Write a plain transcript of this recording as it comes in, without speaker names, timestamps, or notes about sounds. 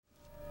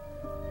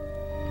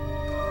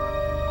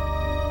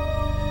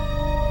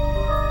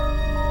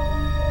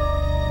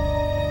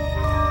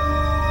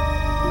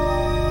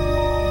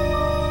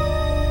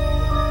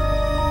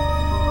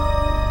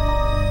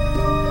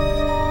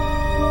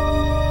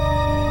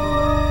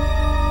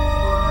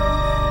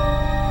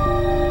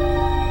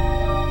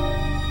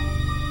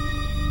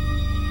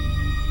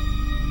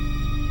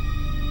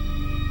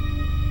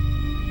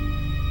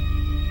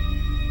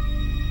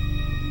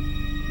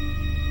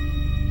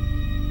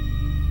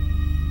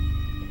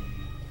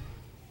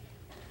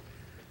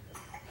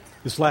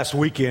This last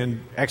weekend,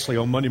 actually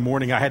on Monday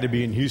morning, I had to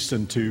be in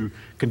Houston to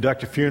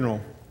conduct a funeral.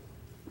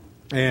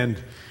 And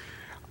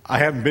I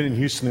haven't been in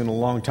Houston in a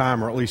long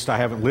time, or at least I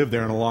haven't lived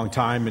there in a long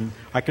time. And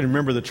I can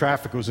remember the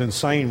traffic was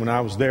insane when I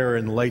was there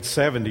in the late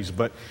 70s.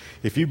 But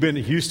if you've been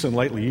to Houston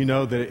lately, you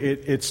know that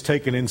it's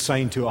taken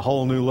insane to a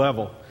whole new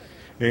level.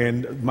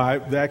 And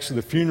actually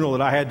the funeral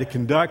that I had to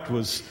conduct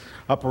was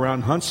up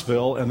around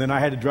Huntsville. And then I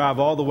had to drive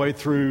all the way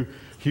through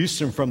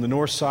Houston from the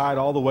north side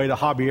all the way to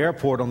Hobby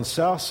Airport on the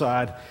south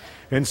side.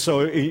 And so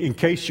in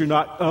case you're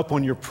not up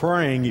on your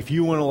praying, if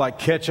you want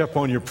to catch up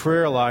on your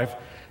prayer life,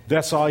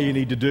 that's all you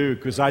need to do,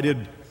 because I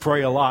did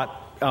pray a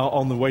lot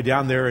on the way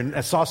down there, and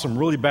I saw some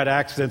really bad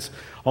accidents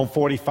on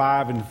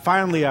 45, and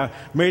finally I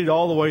made it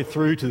all the way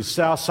through to the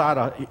south side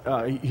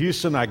of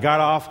Houston. I got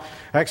off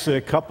actually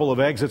a couple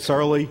of exits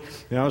early,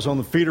 and I was on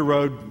the feeder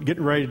road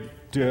getting ready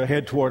to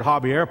head toward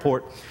Hobby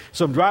Airport.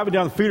 So I'm driving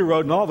down the feeder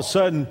road, and all of a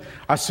sudden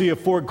I see a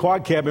Ford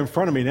quad cab in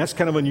front of me, and that's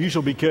kind of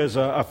unusual because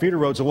a feeder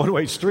road's a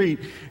one-way street,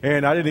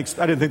 and I didn't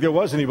think there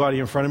was anybody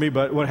in front of me.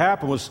 But what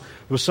happened was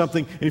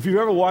something. And if you've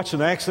ever watched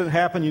an accident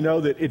happen, you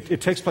know that it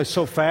takes place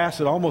so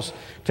fast it almost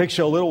takes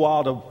you a little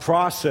while to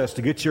process,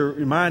 to get your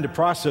mind to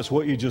process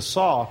what you just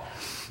saw.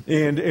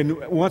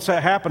 And once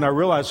that happened, I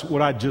realized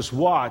what I just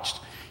watched.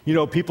 You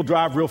know, people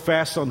drive real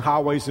fast on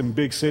highways in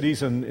big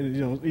cities, and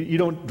you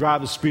don't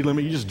drive the speed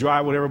limit. You just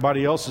drive what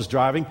everybody else is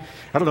driving.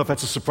 I don't know if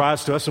that's a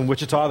surprise to us in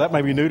Wichita. That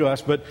may be new to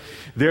us, but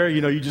there,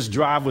 you just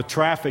drive with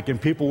traffic,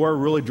 and people were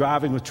really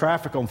driving with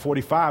traffic on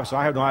 45, so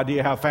I have no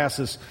idea how fast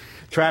this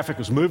traffic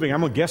was moving.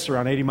 I'm going to guess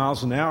around 80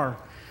 miles an hour.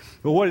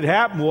 But what had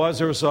happened was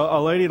there was a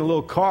lady in a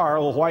little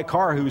white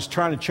car, who was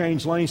trying to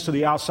change lanes to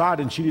the outside,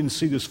 and she didn't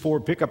see this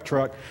Ford pickup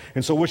truck.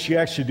 And so what she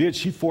actually did,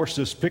 she forced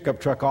this pickup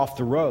truck off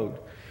the road.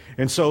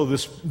 And so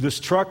this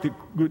truck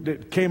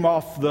that came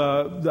off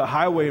the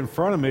highway in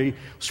front of me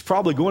was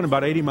probably going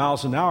about 80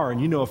 miles an hour.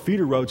 And a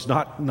feeder road's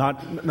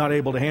not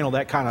able to handle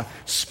that kind of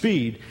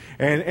speed.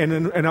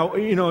 And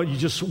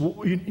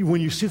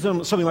when you see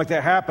something like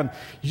that happen,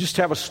 you just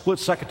have a split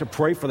second to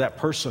pray for that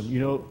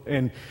person,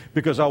 And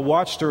because I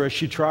watched her as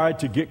she tried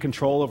to get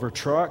control of her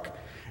truck.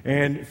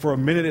 And for a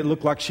minute it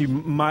looked like she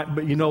might,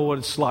 but you know what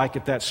it's like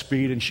at that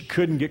speed, and she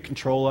couldn't get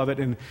control of it.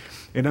 And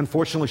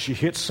unfortunately she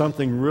hit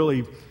something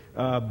really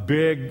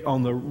big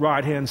on the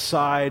right-hand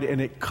side, and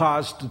it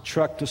caused the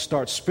truck to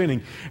start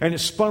spinning. And it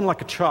spun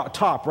like a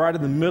top right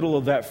in the middle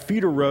of that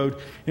feeder road,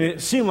 and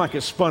it seemed like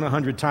it spun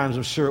 100 times.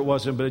 I'm sure it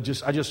wasn't, but I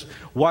just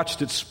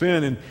watched it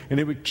spin,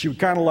 and she would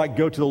kind of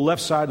go to the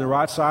left side and the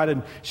right side,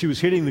 and she was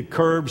hitting the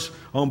curbs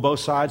on both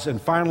sides,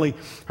 and finally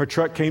her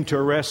truck came to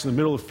a rest in the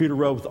middle of the feeder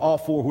road with all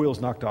four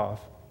wheels knocked off.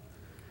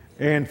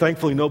 And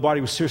thankfully nobody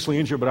was seriously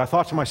injured, but I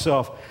thought to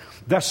myself,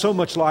 that's so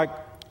much like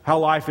how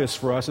life is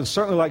for us, and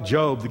certainly like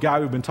Job, the guy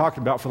we've been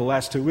talking about for the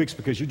last 2 weeks,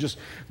 because you're just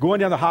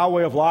going down the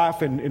highway of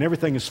life and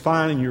everything is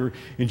fine, and you're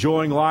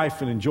enjoying life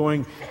and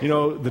enjoying,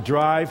 the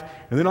drive,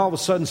 and then all of a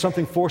sudden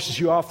something forces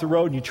you off the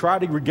road, and you try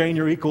to regain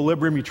your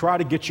equilibrium, you try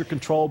to get your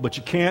control, but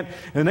you can't,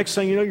 and the next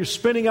thing you know, you're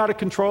spinning out of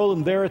control,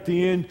 and there at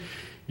the end,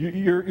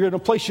 you're in a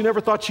place you never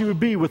thought you would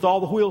be with all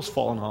the wheels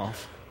falling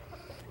off.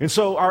 And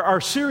so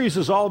our series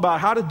is all about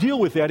how to deal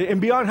with that,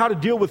 and beyond how to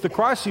deal with the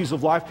crises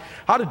of life,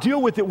 how to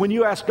deal with it when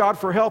you ask God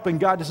for help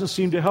and God doesn't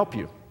seem to help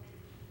you,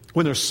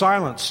 when there's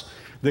silence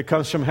that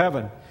comes from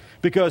heaven.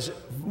 Because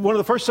one of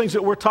the first things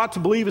that we're taught to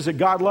believe is that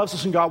God loves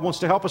us and God wants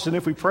to help us, and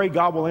if we pray,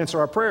 God will answer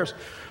our prayers.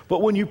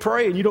 But when you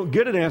pray and you don't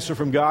get an answer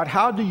from God,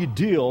 how do you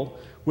deal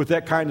with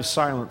that kind of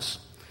silence?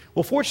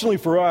 Well, fortunately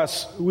for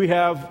us, we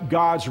have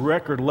God's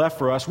record left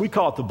for us. We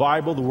call it the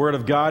Bible, the Word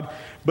of God.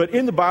 But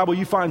in the Bible,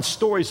 you find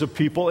stories of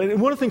people.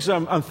 And one of the things that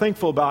I'm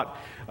thankful about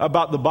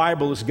the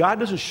Bible is God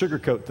doesn't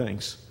sugarcoat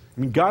things. I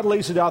mean, God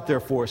lays it out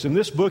there for us. In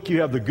this book, you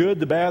have the good,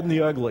 the bad, and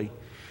the ugly.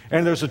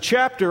 And there's a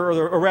chapter,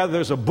 or rather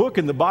there's a book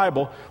in the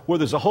Bible where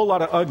there's a whole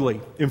lot of ugly.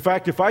 In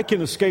fact, if I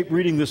can escape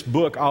reading this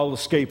book, I'll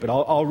escape it.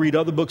 I'll read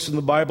other books in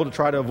the Bible to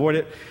try to avoid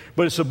it.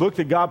 But it's a book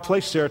that God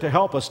placed there to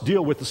help us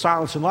deal with the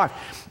silence in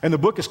life. And the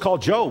book is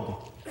called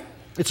Job.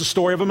 It's a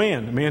story of a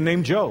man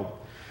named Job.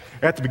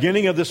 At the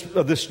beginning of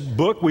this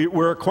book,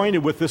 we're acquainted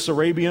with this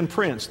Arabian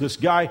prince, this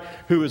guy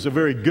who is a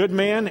very good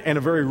man and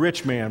a very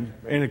rich man.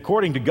 And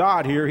according to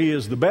God here, he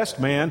is the best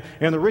man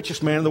and the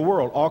richest man in the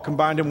world, all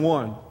combined in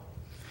one.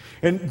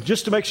 And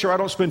just to make sure I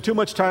don't spend too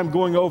much time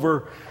going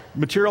over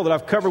material that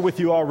I've covered with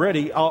you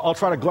already, I'll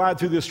try to glide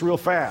through this real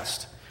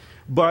fast.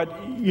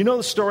 But you know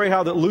the story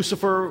how that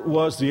Lucifer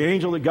was the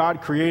angel that God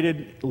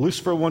created.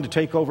 Lucifer wanted to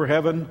take over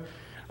heaven.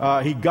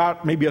 He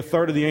got maybe a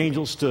third of the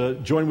angels to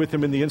join with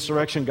him in the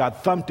insurrection. God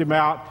thumped him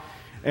out.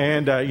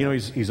 And,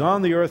 he's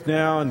on the earth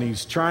now, and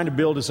he's trying to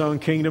build his own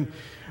kingdom.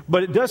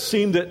 But it does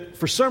seem that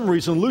for some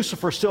reason,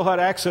 Lucifer still had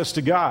access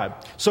to God.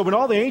 So when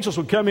all the angels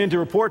would come in to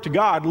report to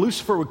God,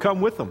 Lucifer would come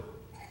with them.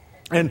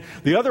 And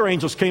the other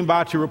angels came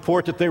by to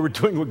report that they were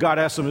doing what God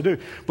asked them to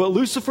do. But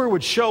Lucifer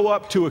would show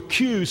up to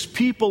accuse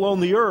people on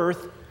the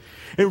earth.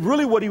 And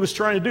really what he was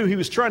trying to do, he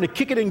was trying to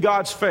kick it in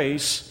God's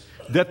face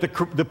that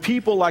the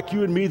people like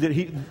you and me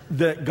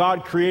that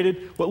God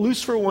created, what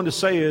Lucifer wanted to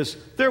say is,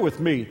 they're with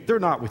me, they're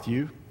not with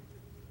you.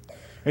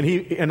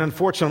 And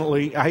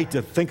unfortunately, I hate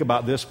to think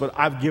about this, but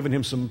I've given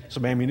him some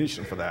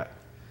ammunition for that.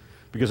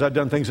 Because I've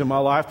done things in my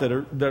life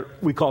that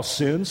we call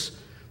sins,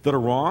 that are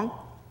wrong.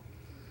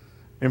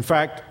 In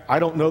fact, I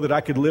don't know that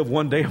I could live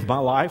one day of my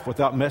life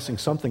without messing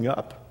something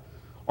up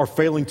or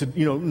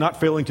not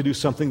failing to do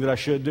something that I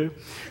should do.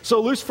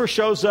 So Lucifer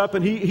shows up,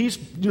 and he's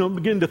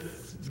beginning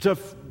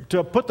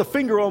to put the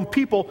finger on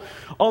people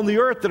on the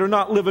earth that are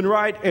not living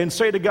right and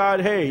say to God,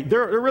 hey,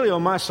 they're really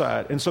on my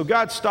side. And so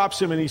God stops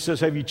him and he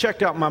says, have you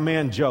checked out my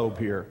man Job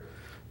here?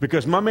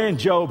 Because my man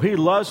Job, he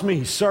loves me,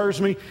 he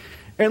serves me.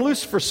 And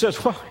Lucifer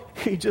says, well,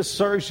 he just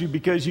serves you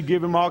because you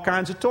give him all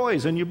kinds of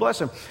toys and you bless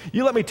him.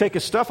 You let me take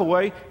his stuff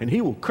away and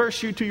he will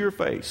curse you to your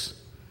face.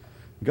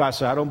 God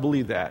said, I don't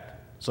believe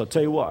that. So I'll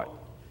tell you what,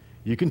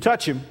 you can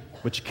touch him,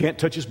 but you can't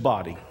touch his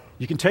body.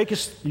 You can take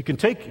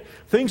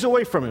things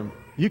away from him.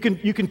 You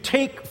can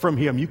take from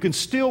him. You can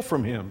steal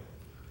from him.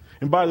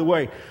 And by the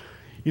way,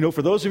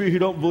 for those of you who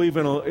don't believe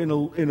in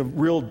a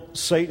real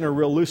Satan or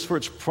real Lucifer,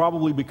 it's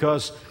probably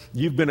because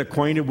you've been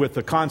acquainted with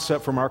the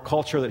concept from our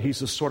culture that he's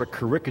this sort of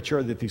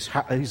caricature, that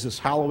he's this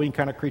Halloween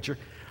kind of creature.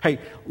 Hey,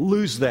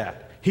 lose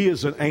that. He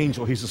is an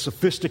angel. He's a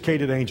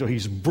sophisticated angel.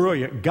 He's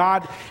brilliant.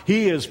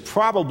 He is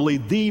probably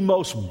the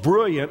most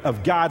brilliant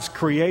of God's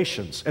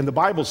creations. And the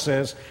Bible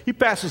says he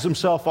passes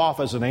himself off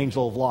as an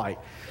angel of light.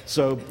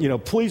 So,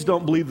 please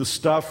don't believe the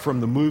stuff from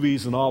the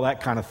movies and all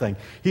that kind of thing.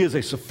 He is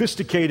a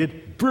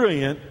sophisticated,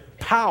 brilliant,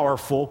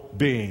 powerful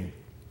being.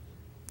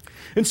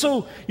 And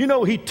so,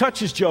 he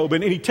touches Job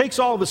and he takes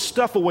all of his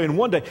stuff away in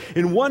one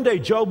day,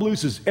 Job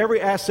loses every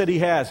asset he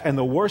has. And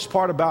the worst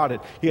part about it,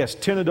 he has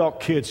 10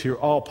 adult kids who are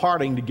all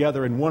partying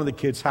together in one of the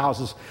kids'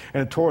 houses,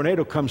 and a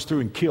tornado comes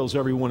through and kills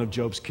every one of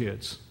Job's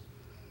kids.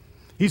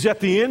 He's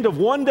at the end of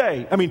one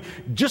day. I mean,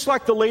 just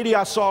like the lady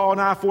I saw on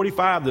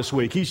I-45 this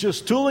week. He's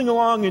just tooling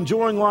along,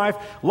 enjoying life.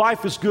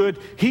 Life is good.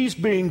 He's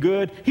being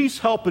good. He's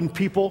helping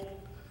people.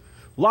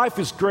 Life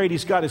is great.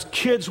 He's got his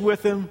kids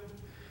with him.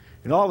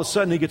 And all of a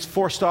sudden, he gets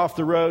forced off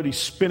the road. He's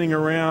spinning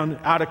around,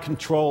 out of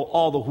control.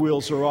 All the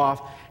wheels are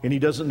off, and he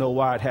doesn't know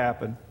why it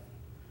happened.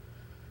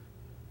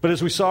 But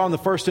as we saw in the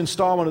first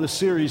installment of the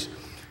series,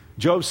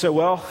 Job said,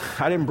 well,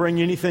 I didn't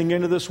bring anything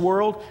into this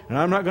world, and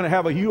I'm not going to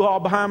have a U-Haul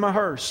behind my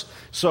hearse.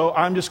 So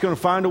I'm just going to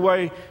find a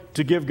way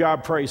to give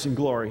God praise and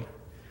glory.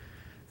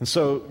 And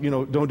so,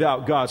 no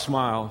doubt God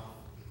smiled.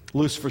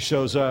 Lucifer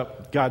shows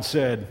up. God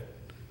said,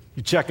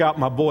 you check out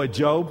my boy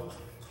Job?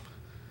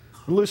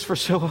 And Lucifer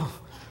said, well,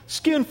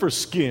 skin for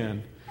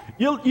skin.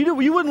 You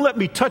wouldn't let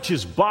me touch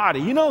his body.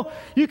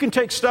 You can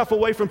take stuff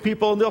away from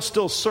people and they'll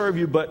still serve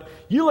you, but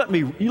you let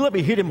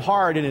me hit him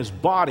hard in his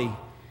body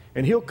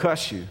and he'll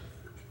cuss you.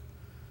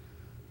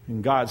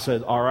 And God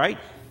said, all right,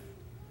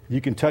 you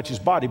can touch his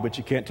body, but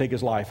you can't take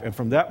his life. And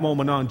from that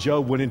moment on,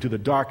 Job went into the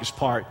darkest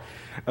part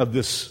of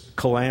this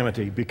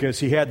calamity because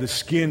he had the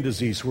skin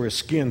disease where his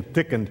skin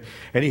thickened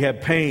and he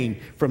had pain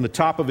from the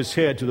top of his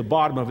head to the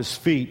bottom of his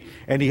feet,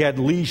 and he had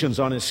lesions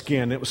on his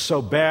skin. It was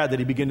so bad that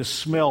he began to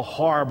smell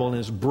horrible, and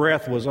his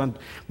breath was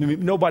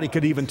nobody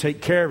could even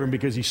take care of him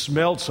because he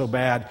smelled so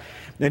bad.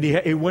 And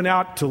he went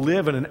out to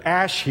live in an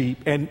ash heap,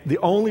 and the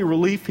only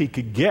relief he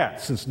could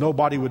get, since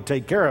nobody would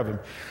take care of him,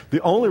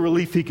 the only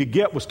relief he could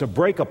get was to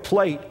break a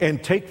plate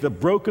and take the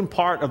broken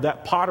part of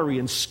that pottery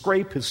and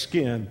scrape his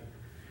skin.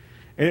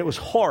 And it was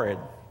horrid.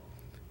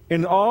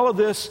 In all of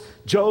this,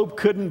 Job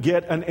couldn't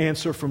get an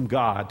answer from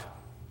God.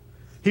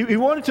 He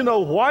wanted to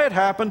know why it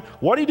happened,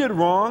 what he did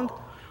wrong.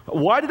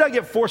 Why did I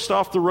get forced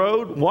off the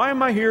road? Why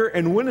am I here?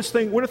 And when are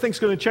things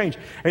going to change?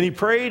 And he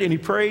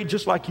prayed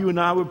just like you and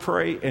I would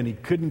pray, and he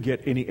couldn't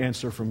get any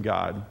answer from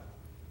God.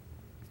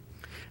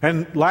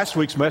 And last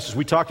week's message,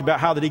 we talked about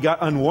how that he got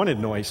unwanted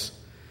noise.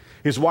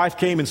 His wife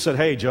came and said,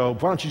 hey,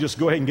 Job, why don't you just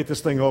go ahead and get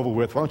this thing over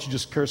with? Why don't you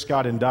just curse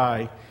God and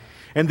die?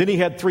 And then he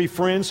had 3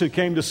 friends who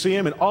came to see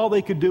him, and all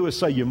they could do is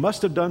say, you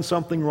must have done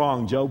something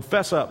wrong, Job.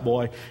 Fess up,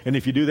 boy. And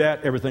if you do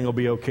that, everything will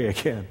be okay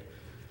again.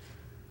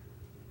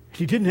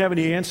 He didn't have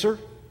any answer.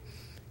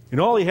 And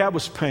all he had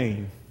was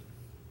pain.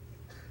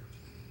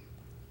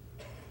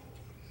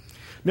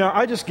 Now,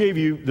 I just gave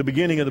you the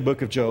beginning of the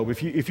book of Job.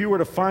 If you were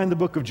to find the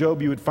book of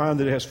Job, you would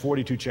find that it has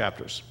 42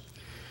 chapters.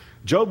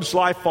 Job's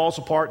life falls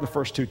apart in the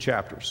first 2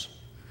 chapters.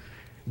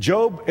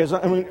 Job,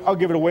 I'll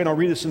give it away and I'll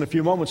read this in a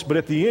few moments, but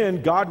at the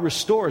end, God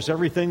restores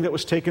everything that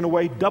was taken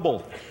away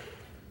double.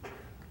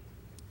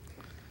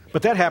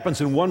 But that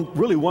happens in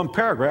one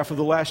paragraph of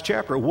the last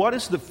chapter. What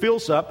is that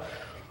fills up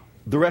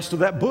the rest of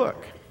that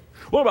book?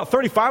 Well, about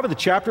 35 of the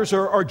chapters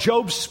are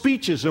Job's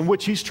speeches in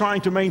which he's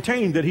trying to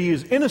maintain that he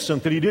is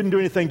innocent, that he didn't do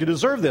anything to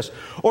deserve this.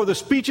 Or the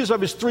speeches of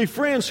his 3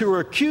 friends who are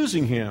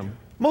accusing him.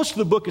 Most of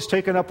the book is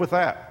taken up with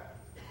that.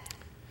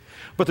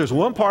 But there's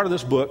one part of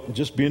this book,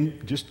 just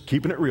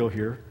keeping it real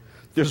here,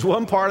 there's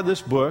one part of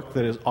this book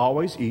that has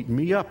always eaten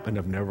me up, and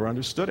I've never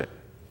understood it.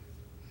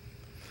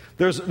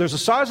 There's a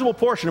sizable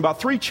portion, about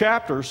 3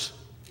 chapters,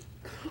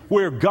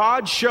 where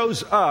God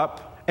shows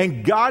up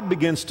and God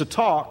begins to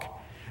talk.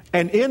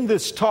 And in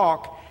this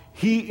talk,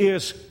 he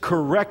is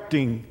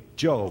correcting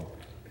Job.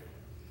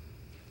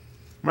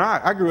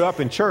 I grew up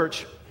in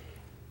church,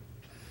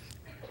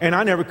 And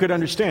I never could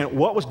understand,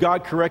 what was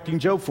God correcting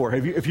Job for?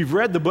 If you've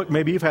read the book,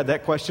 maybe you've had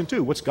that question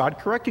too. What's God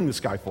correcting this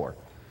guy for?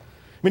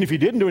 I mean, if he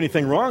didn't do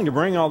anything wrong to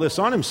bring all this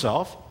on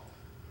himself,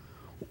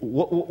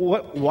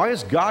 why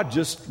is God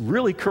just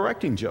really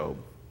correcting Job?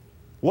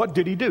 What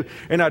did he do?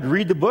 And I'd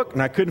read the book,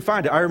 and I couldn't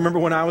find it. I remember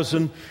when I was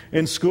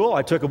in school,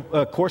 I took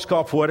a course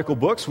called Poetical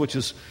Books,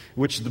 which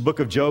the book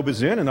of Job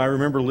is in, and I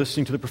remember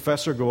listening to the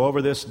professor go over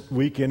this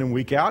week in and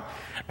week out,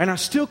 and I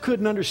still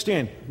couldn't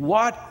understand,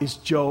 what is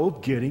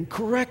Job getting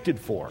corrected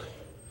for?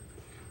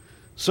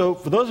 So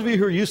for those of you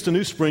who are used to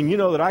New Spring, you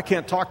know that I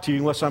can't talk to you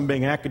unless I'm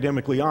being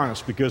academically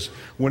honest, because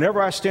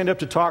whenever I stand up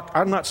to talk,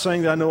 I'm not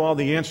saying that I know all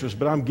the answers,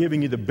 but I'm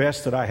giving you the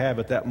best that I have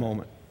at that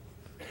moment.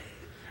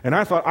 And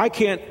I thought, I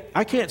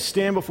can't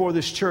stand before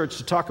this church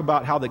to talk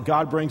about how that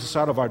God brings us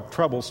out of our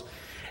troubles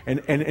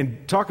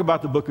and talk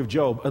about the book of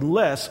Job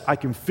unless I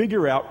can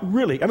figure out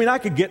really, I mean, I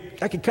could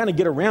kind of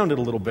get around it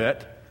a little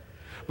bit,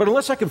 but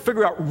unless I can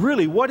figure out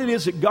really what it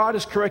is that God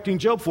is correcting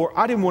Job for,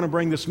 I didn't want to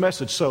bring this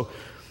message. So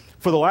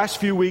for the last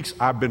few weeks,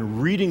 I've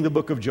been reading the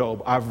book of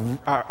Job.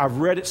 I've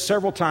read it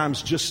several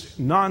times, just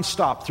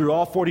nonstop through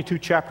all 42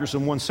 chapters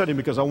in one setting,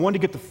 because I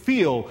wanted to get the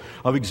feel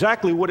of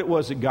exactly what it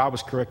was that God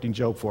was correcting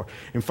Job for.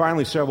 And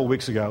finally, several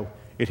weeks ago,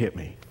 it hit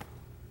me.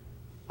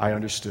 I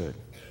understood.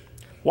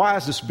 Why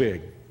is this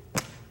big?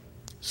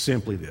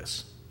 Simply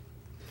this.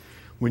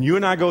 When you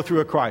and I go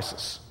through a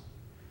crisis,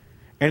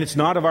 and it's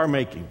not of our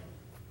making,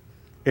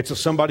 it's of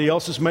somebody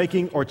else's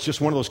making, or it's just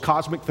one of those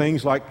cosmic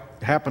things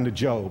like happened to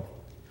Job,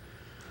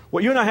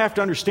 what you and I have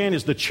to understand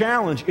is the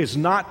challenge is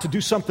not to do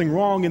something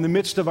wrong in the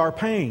midst of our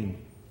pain.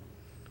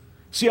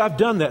 See, I've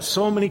done that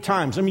so many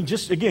times. I mean,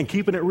 just again,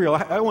 keeping it real,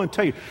 I want to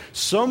tell you,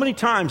 so many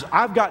times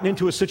I've gotten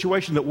into a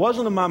situation that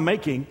wasn't of my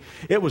making.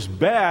 It was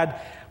bad,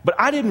 but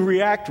I didn't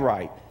react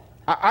right.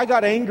 I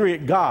got angry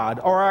at God.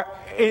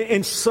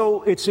 And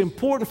so it's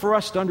important for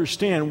us to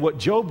understand what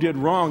Job did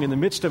wrong in the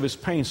midst of his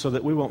pain so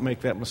that we won't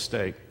make that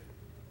mistake.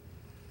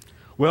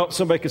 Well,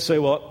 somebody could say,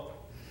 well,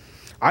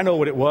 I know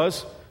what it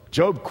was.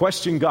 Job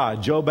questioned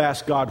God. Job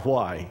asked God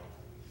why.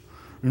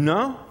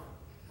 No.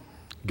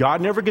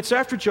 God never gets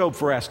after Job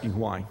for asking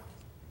why.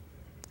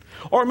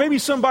 Or maybe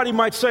somebody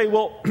might say,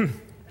 well,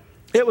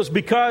 it was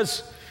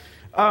because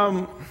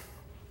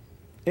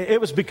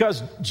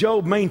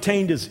Job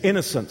maintained his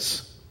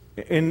innocence.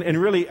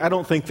 And really, I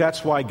don't think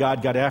that's why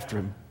God got after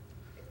him.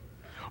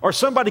 Or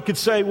somebody could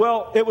say,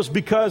 well, it was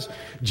because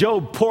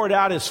Job poured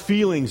out his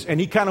feelings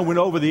and he kind of went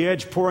over the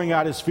edge pouring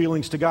out his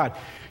feelings to God.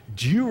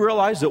 Do you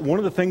realize that one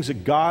of the things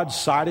that God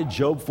cited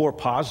Job for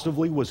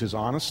positively was his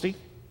honesty?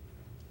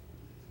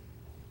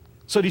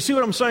 So do you see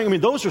what I'm saying? I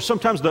mean, those are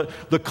sometimes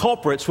the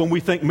culprits when we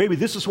think maybe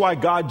this is why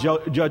God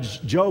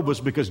judged Job, was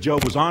because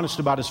Job was honest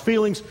about his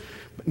feelings.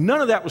 But none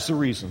of that was the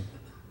reason.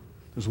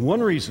 There's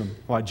one reason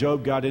why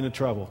Job got into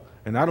trouble.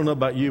 And I don't know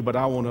about you, but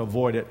I want to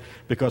avoid it,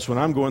 because when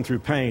I'm going through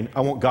pain,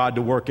 I want God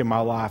to work in my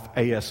life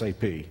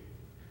ASAP.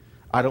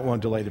 I don't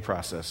want to delay the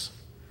process.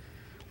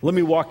 Let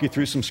me walk you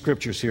through some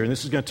scriptures here, and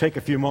this is going to take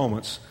a few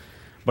moments,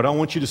 but I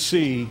want you to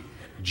see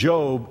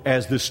Job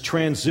as this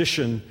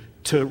transition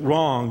to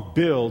wrong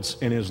builds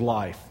in his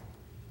life.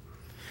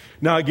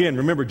 Now again,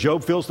 remember,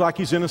 Job feels like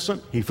he's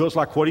innocent. He feels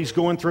like what he's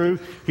going through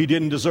he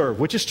didn't deserve,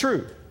 which is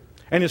true.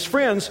 And his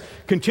friends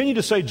continue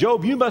to say,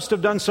 Job, you must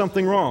have done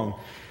something wrong.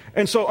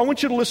 And so I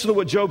want you to listen to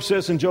what Job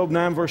says in Job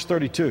 9, verse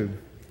 32.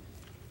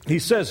 He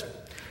says,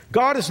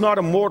 God is not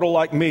a mortal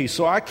like me,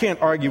 so I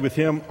can't argue with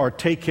him or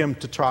take him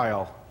to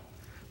trial.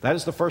 That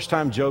is the first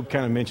time Job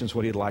kind of mentions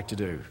what he'd like to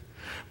do.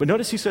 But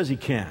notice he says he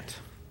can't.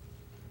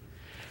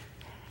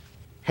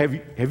 Have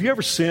you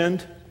ever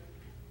sinned?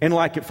 And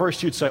like at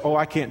first you'd say, oh,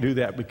 I can't do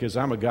that because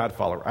I'm a God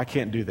follower. I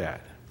can't do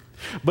that.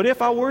 But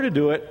if I were to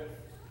do it,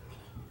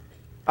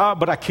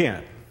 but I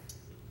can't.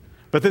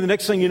 But then the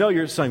next thing you know,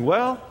 you're saying,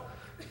 well,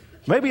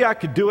 maybe I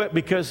could do it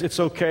because it's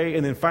okay.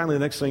 And then finally, the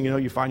next thing you know,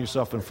 you find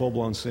yourself in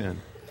full-blown sin.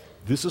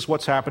 This is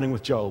what's happening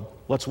with Job.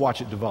 Let's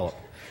watch it develop.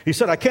 He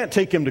said, I can't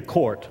take him to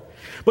court.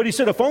 But he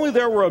said, if only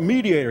there were a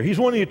mediator. He's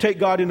wanting to take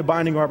God into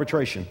binding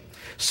arbitration.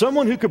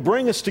 Someone who could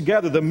bring us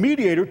together. The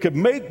mediator could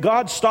make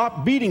God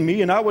stop beating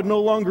me, and I would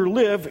no longer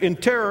live in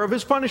terror of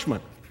his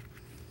punishment.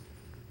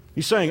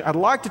 He's saying, I'd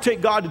like to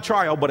take God to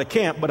trial, but I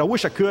can't. But I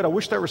wish I could. I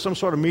wish there was some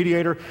sort of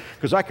mediator,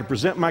 because I could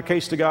present my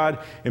case to God,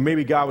 and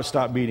maybe God would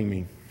stop beating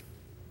me.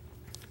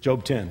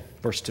 Job 10,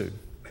 verse 2.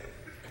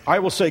 I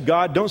will say,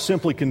 God, don't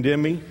simply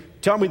condemn me.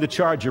 Tell me the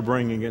charge you're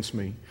bringing against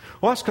me.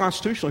 Well, that's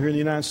constitutional here in the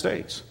United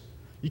States.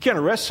 You can't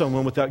arrest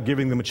someone without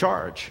giving them a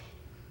charge.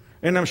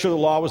 And I'm sure the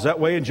law was that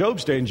way in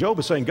Job's day. And Job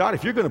is saying, God,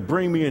 if you're going to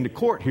bring me into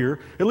court here,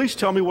 at least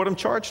tell me what I'm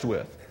charged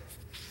with.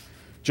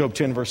 Job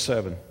 10, verse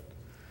 7.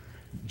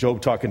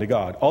 Job talking to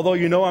God. Although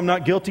you know I'm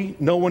not guilty,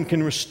 no one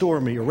can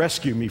restore me or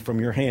rescue me from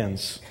your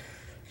hands.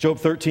 Job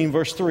 13,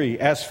 verse 3.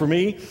 As for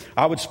me,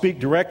 I would speak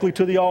directly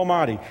to the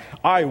Almighty.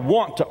 I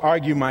want to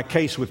argue my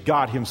case with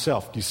God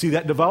himself. Do you see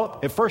that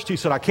develop? At first he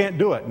said, I can't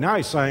do it. Now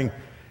he's saying,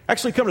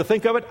 actually, come to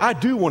think of it, I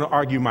do want to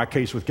argue my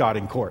case with God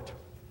in court.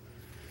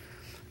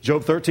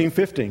 Job 13,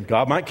 15.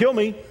 God might kill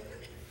me,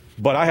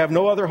 but I have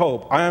no other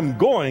hope. I am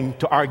going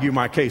to argue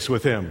my case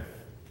with him.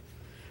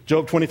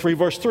 Job 23,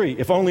 verse 3.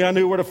 If only I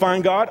knew where to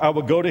find God, I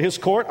would go to his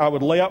court. I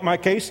would lay out my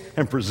case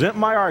and present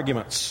my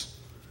arguments.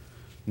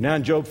 Now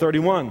in Job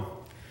 31.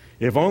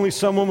 If only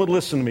someone would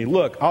listen to me.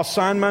 Look, I'll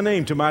sign my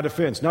name to my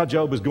defense. Now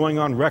Job is going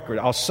on record.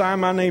 I'll sign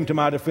my name to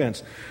my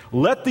defense.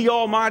 Let the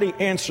Almighty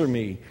answer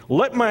me.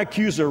 Let my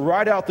accuser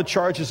write out the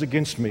charges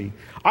against me.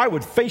 I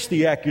would face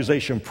the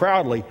accusation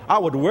proudly. I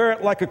would wear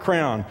it like a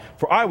crown.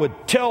 For I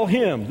would tell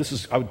him,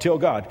 I would tell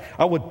God,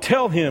 I would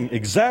tell him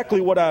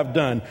exactly what I've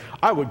done.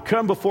 I would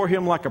come before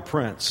him like a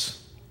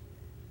prince.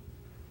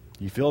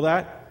 You feel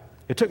that?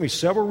 It took me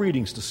several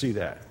readings to see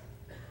that.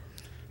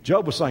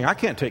 Job was saying, I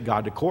can't take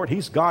God to court.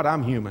 He's God,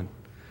 I'm human.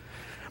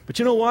 But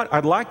you know what?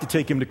 I'd like to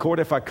take him to court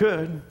if I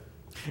could.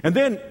 And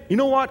then, you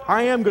know what?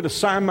 I am going to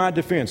sign my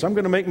defense. I'm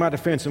going to make my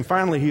defense. And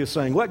finally, he is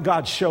saying, let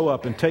God show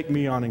up and take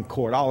me on in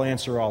court. I'll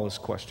answer all his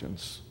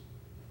questions.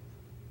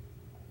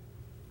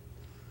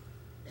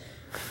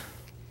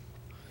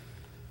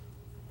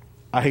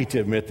 I hate to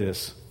admit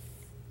this.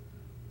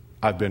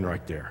 I've been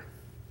right there.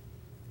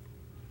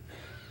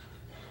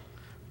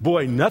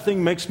 Boy,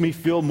 nothing makes me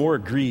feel more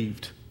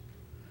aggrieved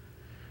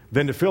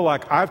than to feel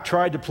like I've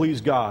tried to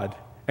please God,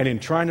 and in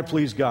trying to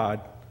please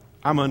God,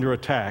 I'm under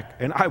attack,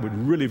 and I would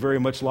really very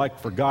much like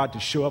for God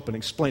to show up and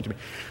explain to me.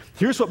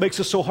 Here's what makes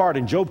this so hard,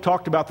 and Job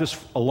talked about this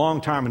a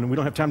long time, and we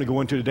don't have time to go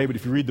into it today, but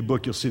if you read the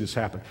book, you'll see this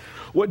happen.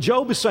 What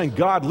Job is saying,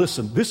 God,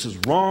 listen, this is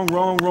wrong,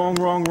 wrong, wrong,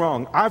 wrong,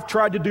 wrong. I've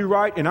tried to do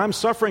right, and I'm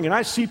suffering, and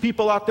I see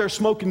people out there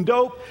smoking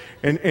dope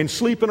and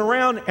sleeping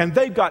around, and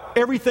they've got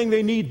everything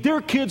they need.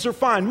 Their kids are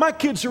fine. My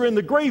kids are in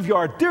the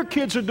graveyard. Their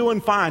kids are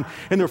doing fine,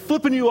 and they're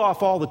flipping you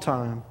off all the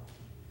time.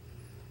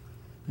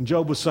 And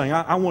Job was saying,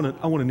 I want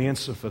an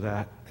answer for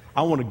that.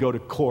 I want to go to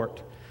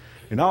court.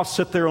 And I'll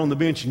sit there on the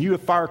bench and you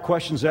fire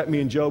questions at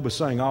me, and Job was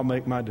saying, I'll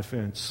make my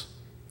defense.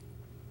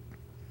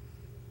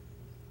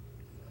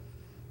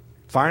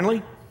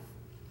 Finally,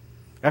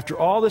 after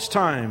all this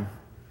time,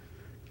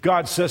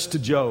 God says to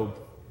Job,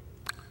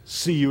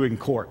 see you in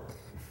court.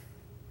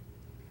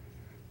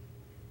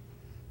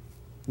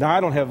 Now,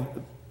 I don't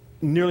have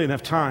nearly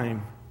enough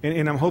time,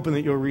 and I'm hoping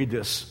that you'll read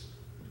this.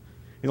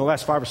 In the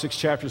last 5 or 6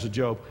 chapters of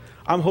Job,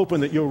 I'm hoping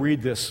that you'll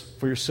read this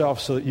for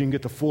yourself so that you can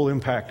get the full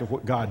impact of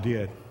what God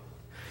did.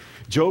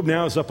 Job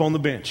now is up on the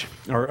bench,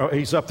 or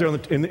he's up there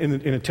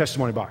in a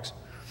testimony box,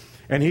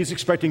 and he's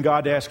expecting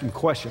God to ask him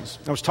questions.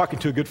 I was talking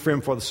to a good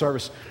friend for the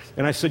service,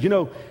 and I said,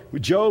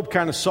 Job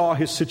kind of saw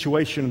his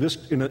situation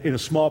in a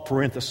small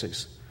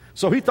parenthesis.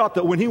 So he thought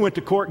that when he went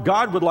to court,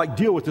 God would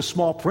deal with the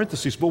small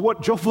parentheses. But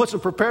what Job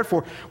wasn't prepared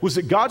for was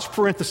that God's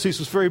parenthesis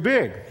was very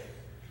big.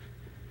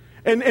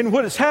 And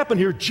what has happened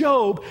here,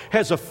 Job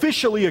has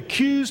officially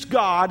accused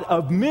God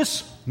of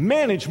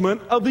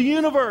mismanagement of the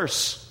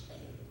universe.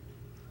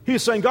 He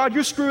is saying, God,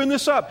 you're screwing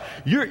this up.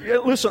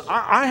 Listen,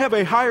 I have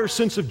a higher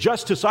sense of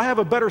justice. I have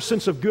a better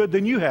sense of good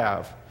than you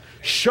have.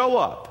 Show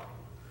up.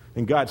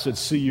 And God said,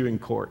 see you in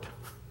court.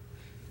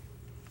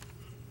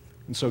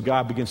 And so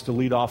God begins to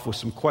lead off with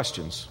some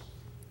questions.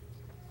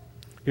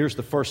 Here's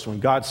the first one.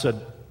 God said,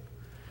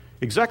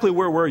 exactly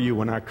where were you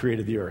when I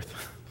created the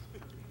earth?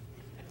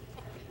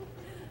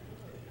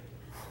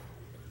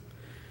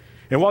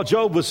 And while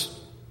Job was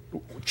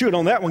chewing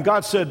on that one,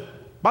 God said,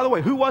 by the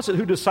way, who was it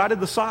who decided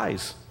the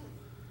size?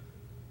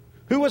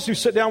 Who was it who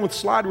sat down with the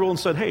slide rule and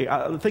said, hey,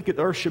 I think the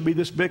earth should be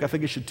this big. I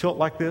think it should tilt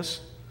like this.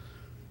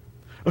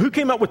 Who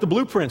came up with the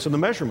blueprints and the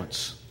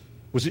measurements?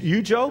 Was it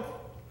you, Job?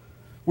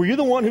 Were you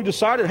the one who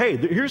decided, hey,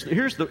 here's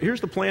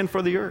the plan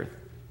for the earth?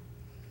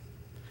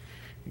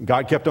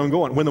 God kept on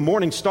going. When the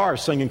morning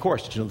stars sang in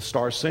chorus, did you know the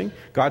stars sing?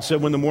 God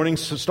said, when the morning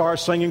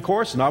stars sang in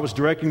chorus, and I was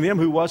directing them,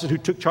 who was it who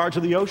took charge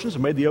of the oceans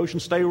and made the ocean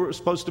stay where it was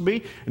supposed to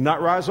be and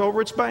not rise over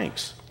its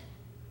banks?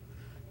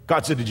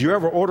 God said, did you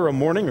ever order a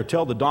morning or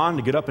tell the dawn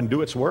to get up and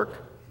do its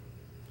work?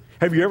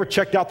 Have you ever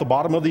checked out the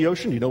bottom of the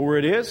ocean? Do you know where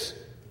it is?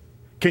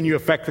 Can you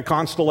affect the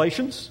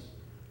constellations?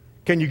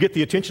 Can you get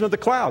the attention of the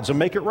clouds and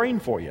make it rain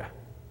for you?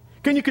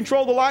 Can you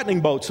control the lightning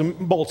bolts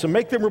and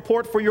make them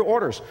report for your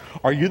orders?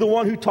 Are you the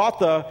one who taught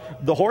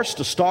the horse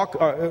to stalk,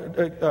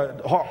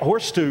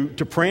 horse to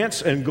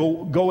prance and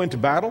go into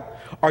battle?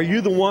 Are you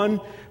the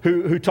one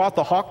who taught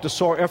the hawk to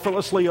soar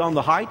effortlessly on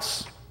the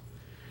heights?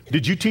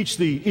 Did you teach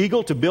the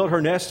eagle to build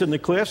her nest in the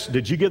cliffs?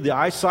 Did you give the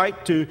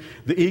eyesight to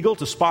the eagle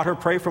to spot her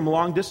prey from a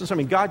long distance? I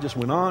mean, God just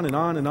went on and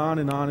on and on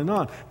and on and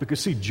on.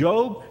 Because, see,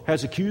 Job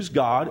has accused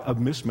God of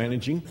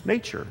mismanaging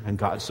nature. And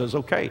God says,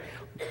 okay,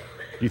 do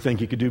you think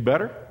you could do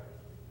better?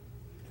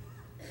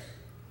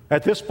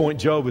 At this point,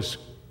 Job is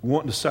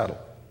wanting to settle.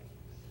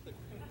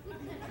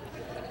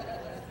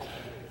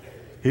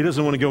 He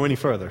doesn't want to go any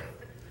further.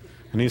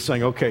 And he's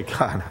saying, okay,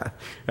 God,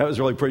 that was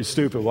really pretty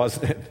stupid,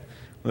 wasn't it?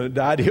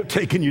 The idea of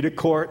taking you to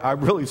court,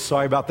 I'm really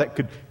sorry about that.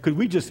 Could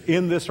we just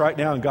end this right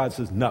now? And God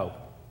says, no,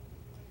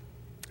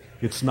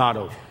 it's not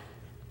over.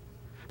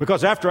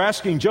 Because after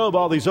asking Job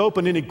all these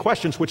open-ended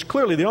questions, which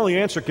clearly the only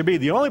answer could be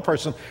the only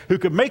person who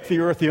could make the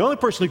earth, the only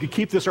person who could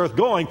keep this earth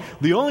going,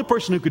 the only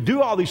person who could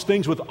do all these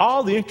things with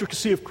all the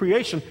intricacy of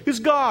creation is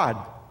God.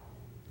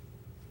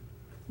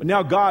 But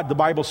now God, the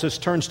Bible says,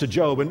 turns to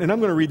Job. And I'm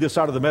going to read this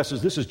out of the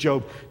Message. This is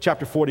Job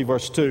chapter 40,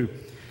 verse 2.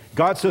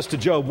 God says to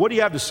Job, what do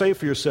you have to say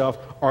for yourself?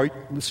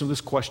 Listen to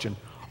this question.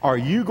 Are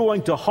you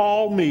going to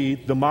haul me,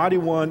 the mighty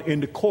one,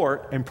 into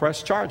court and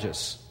press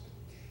charges?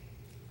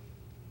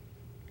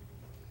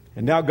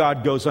 And now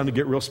God goes on to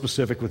get real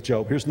specific with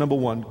Job. Here's number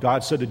one.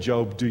 God said to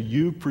Job, do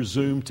you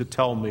presume to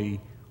tell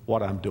me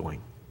what I'm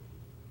doing?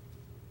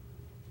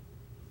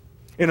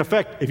 In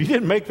effect, if you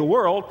didn't make the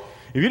world,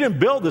 if you didn't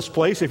build this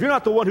place, if you're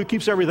not the one who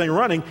keeps everything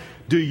running,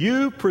 do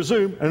you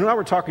presume, and now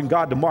we're talking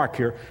God to Mark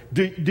here,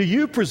 do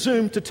you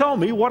presume to tell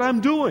me what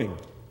I'm doing?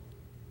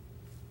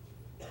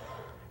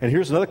 And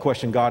here's another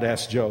question God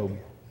asked Job.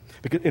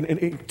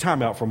 And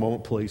time out for a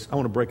moment, please. I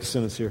want to break a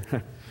sentence here.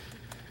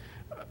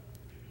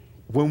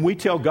 When we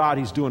tell God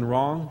he's doing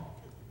wrong,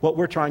 what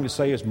we're trying to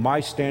say is my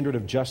standard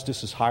of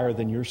justice is higher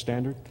than your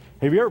standard.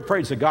 Have you ever prayed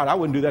and said, God, I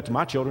wouldn't do that to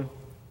my children?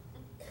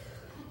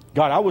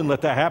 God, I wouldn't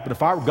let that happen.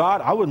 If I were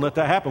God, I wouldn't let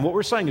that happen. What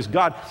we're saying is,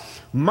 God,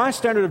 my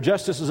standard of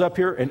justice is up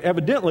here, and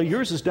evidently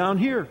yours is down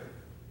here.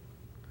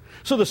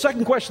 So the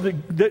second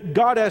question that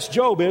God asked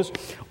Job is,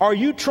 are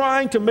you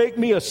trying to make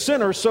me a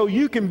sinner so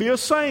you can be a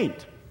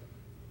saint?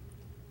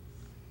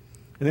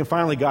 And then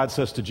finally God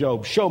says to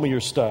Job, show me your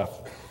stuff.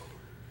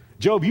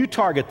 Job, you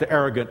target the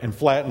arrogant and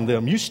flatten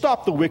them. You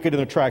stop the wicked in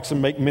their tracks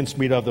and make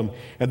mincemeat of them.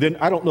 And then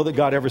I don't know that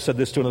God ever said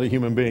this to another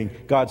human being.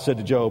 God said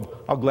to Job,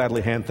 I'll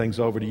gladly hand things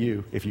over to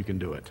you if you can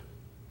do it.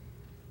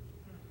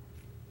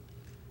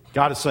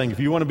 God is saying,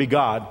 if you want to be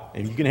God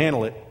and you can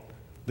handle it,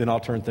 then I'll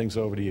turn things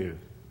over to you.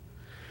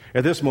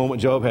 At this moment,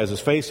 Job has his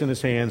face in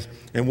his hands,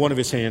 and one of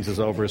his hands is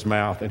over his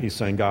mouth, and he's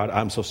saying, God,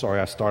 I'm so sorry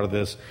I started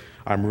this.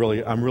 I'm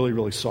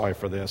really sorry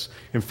for this.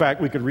 In fact,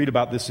 we could read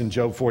about this in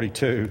Job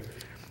 42.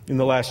 In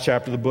the last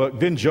chapter of the book.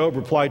 Then Job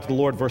replied to the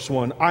Lord, verse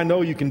 1, I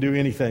know you can do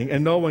anything,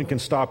 and no one can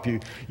stop you.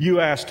 You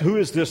asked, who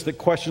is this that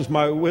questions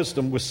my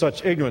wisdom with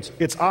such ignorance?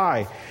 It's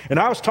I. And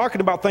I was talking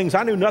about things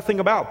I knew nothing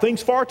about,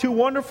 things far too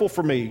wonderful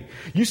for me.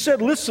 You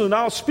said, listen, and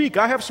I'll speak.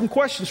 I have some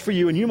questions for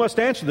you, and you must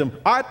answer them.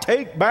 I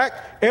take back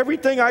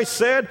everything I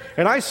said,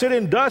 and I sit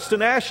in dust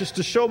and ashes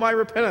to show my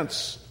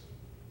repentance.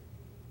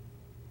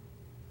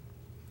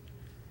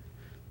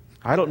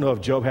 I don't know if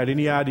Job had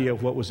any idea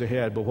of what was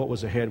ahead, but what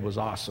was ahead was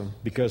awesome.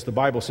 Because the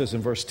Bible says in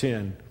verse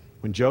 10,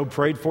 when Job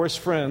prayed for his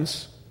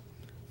friends,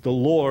 the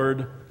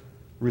Lord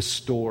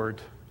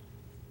restored.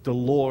 The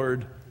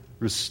Lord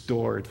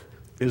restored.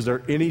 Is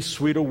there any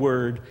sweeter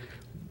word,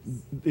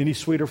 any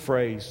sweeter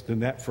phrase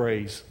than that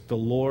phrase? The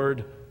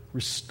Lord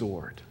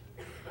restored.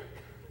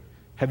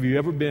 Have you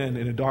ever been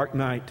in a dark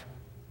night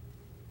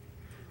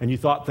and you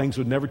thought things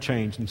would never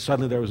change, and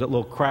suddenly there was that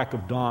little crack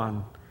of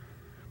dawn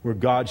where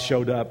God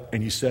showed up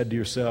and you said to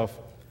yourself,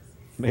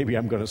 maybe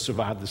I'm going to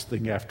survive this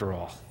thing after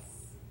all.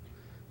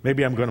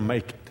 Maybe I'm going to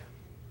make it.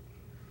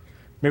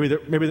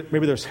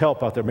 Maybe there's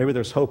help out there. Maybe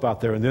there's hope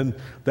out there. And then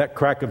that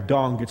crack of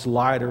dawn gets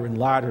lighter and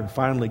lighter, and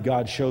finally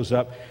God shows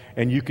up,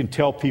 and you can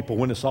tell people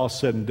when it's all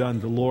said and done,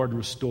 the Lord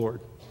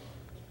restored.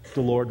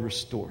 The Lord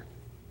restored.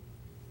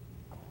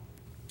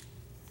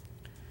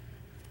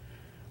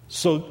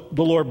 So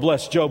the Lord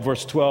blessed Job,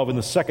 verse 12, in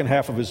the second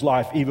half of his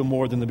life, even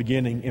more than the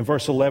beginning. In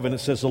verse 11, it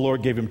says the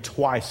Lord gave him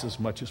twice as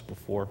much as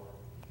before.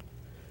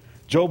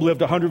 Job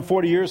lived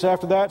 140 years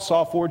after that,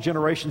 saw 4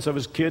 generations of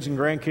his kids and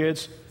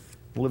grandkids,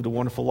 and lived a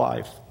wonderful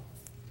life.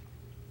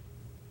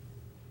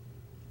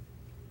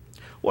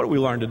 What did we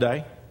learn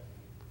today?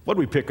 What did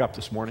we pick up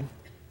this morning?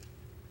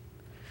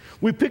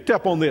 We picked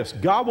up on this.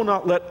 God will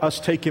not let us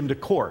take him to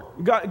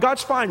court.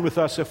 God's fine with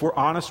us if we're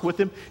honest with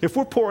him. If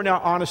we're pouring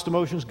out honest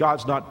emotions,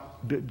 God's not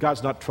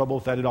troubled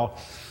with that at all.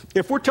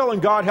 If we're telling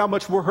God how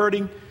much we're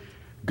hurting,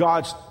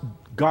 God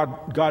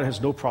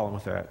has no problem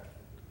with that.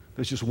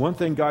 There's just one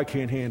thing God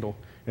can't handle,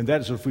 and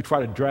that is if we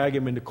try to drag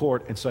him into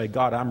court and say,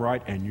 God, I'm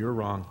right and you're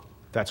wrong.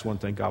 That's one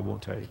thing God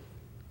won't take.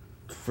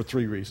 For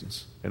 3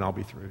 reasons, and I'll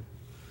be through.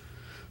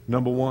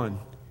 Number 1,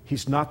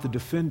 he's not the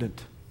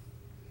defendant.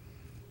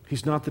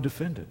 He's not the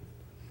defendant.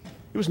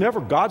 It was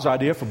never God's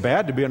idea for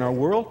bad to be in our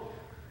world.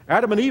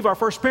 Adam and Eve, our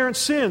first parents,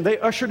 sinned. They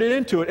ushered it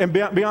into it. And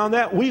beyond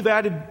that, we've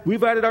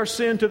added our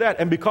sin to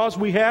that. And because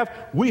we have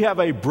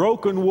a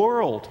broken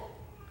world.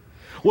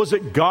 Was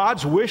it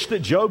God's wish that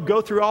Job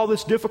go through all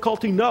this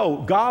difficulty? No,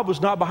 God was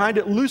not behind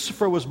it.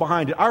 Lucifer was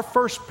behind it. Our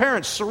first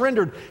parents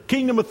surrendered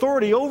kingdom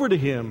authority over to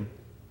him.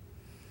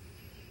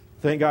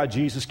 Thank God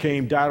Jesus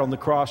came, died on the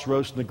cross,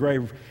 rose from the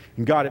grave,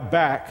 and got it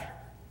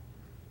back.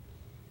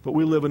 But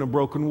we live in a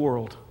broken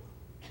world.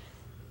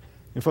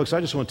 And folks,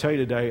 I just want to tell you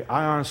today,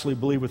 I honestly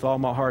believe with all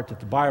my heart that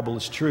the Bible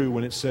is true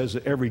when it says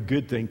that every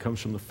good thing comes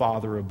from the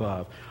Father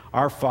above.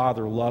 Our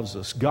Father loves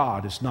us.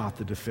 God is not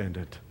the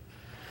defendant.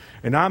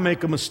 And I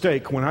make a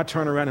mistake when I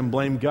turn around and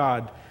blame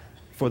God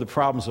for the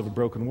problems of a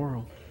broken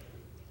world.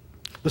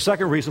 The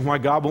second reason why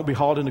God won't be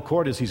hauled into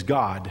court is he's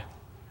God.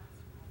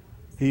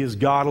 He is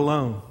God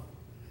alone.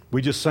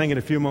 We just sang it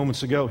a few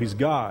moments ago. He's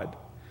God.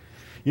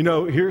 You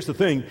know, here's the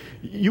thing.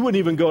 You wouldn't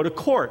even go to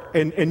court,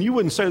 and you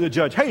wouldn't say to the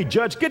judge, hey,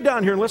 judge, get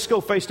down here and let's go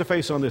face to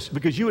face on this,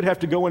 because you would have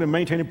to go in and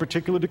maintain a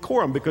particular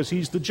decorum because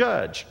he's the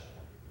judge.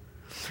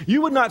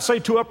 You would not say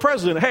to a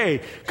president,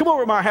 hey, come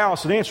over to my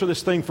house and answer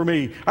this thing for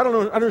me. I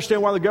don't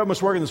understand why the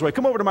government's working this way.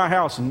 Come over to my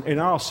house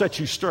and I'll set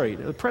you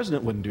straight. The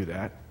president wouldn't do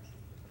that.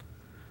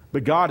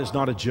 But God is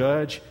not a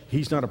judge.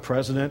 He's not a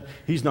president.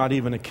 He's not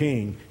even a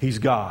king. He's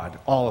God.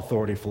 All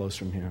authority flows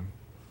from him.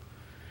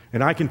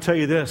 And I can tell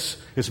you this,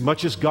 as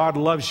much as God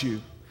loves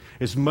you,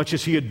 as much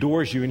as he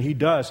adores you, and he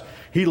does,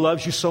 he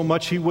loves you so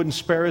much he wouldn't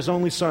spare his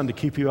only son to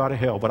keep you out of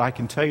hell. But I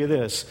can tell you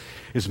this,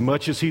 as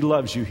much as he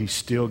loves you, he's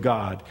still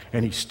God,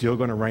 and he's still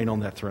going to reign on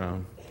that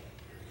throne.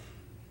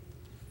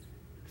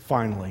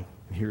 Finally,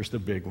 and here's the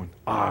big one.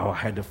 Oh, I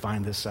had to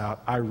find this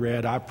out. I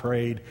read, I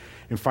prayed,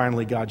 and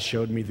finally God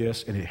showed me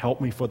this, and it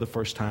helped me for the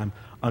first time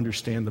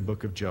understand the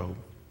book of Job.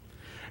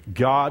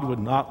 God would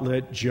not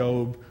let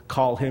Job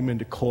call him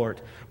into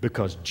court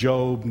because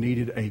Job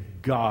needed a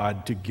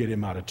God to get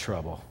him out of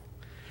trouble.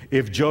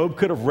 If Job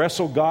could have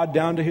wrestled God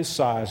down to his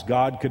size,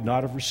 God could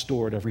not have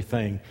restored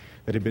everything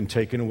that had been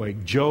taken away.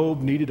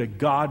 Job needed a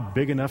God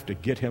big enough to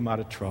get him out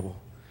of trouble.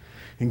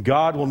 And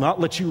God will not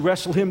let you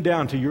wrestle him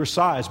down to your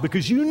size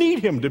because you need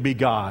him to be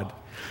God.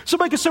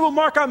 Somebody can say, well,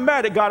 Mark, I'm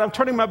mad at God. I'm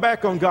turning my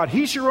back on God.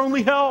 He's your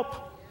only help.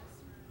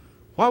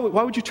 Why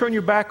would you turn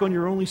your back on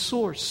your only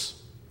source?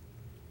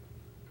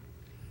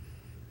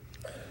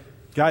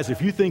 Guys,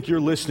 if you think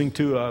you're listening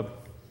to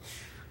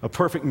a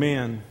perfect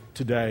man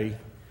today,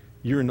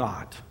 you're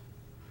not.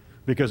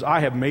 Because I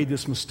have made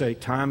this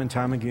mistake time and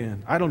time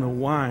again. I don't know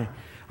why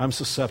I'm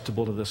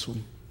susceptible to this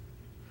one.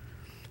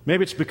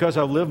 Maybe it's because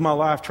I've lived my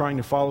life trying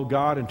to follow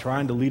God and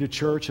trying to lead a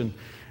church, and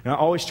I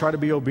always try to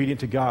be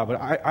obedient to God,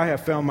 but I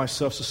have found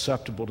myself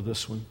susceptible to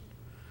this one.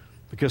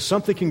 Because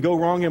something can go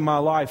wrong in my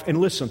life. And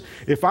listen,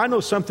 if I know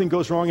something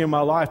goes wrong in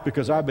my life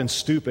because I've been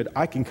stupid,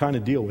 I can kind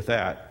of deal with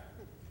that.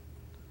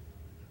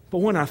 But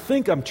when I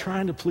think I'm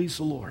trying to please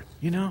the Lord,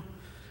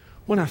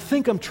 when I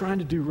think I'm trying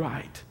to do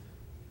right,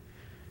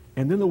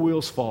 and then the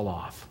wheels fall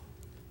off,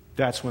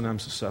 that's when I'm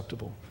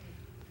susceptible.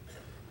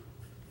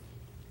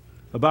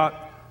 About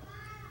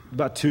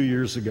 2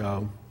 years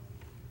ago,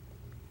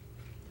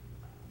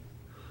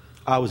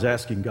 I was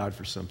asking God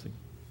for something.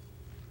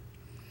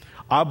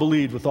 I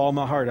believed with all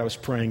my heart I was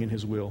praying in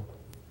his will.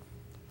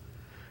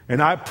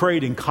 And I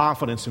prayed in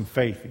confidence and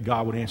faith that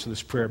God would answer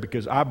this prayer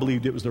because I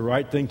believed it was the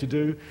right thing to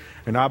do,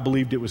 and I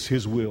believed it was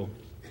his will.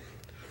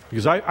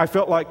 Because I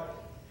felt like,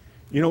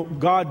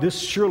 God,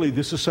 surely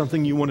this is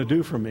something you want to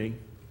do for me.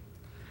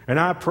 And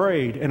I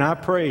prayed, and I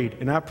prayed,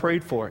 and I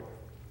prayed for it.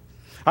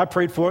 I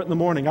prayed for it in the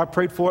morning. I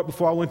prayed for it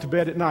before I went to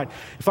bed at night.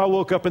 If I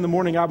woke up in the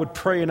morning, I would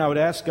pray and I would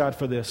ask God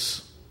for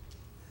this.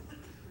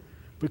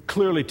 But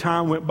clearly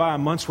time went by,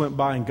 months went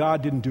by, and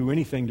God didn't do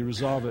anything to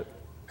resolve it.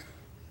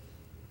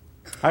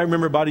 I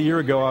remember about a year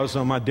ago, I was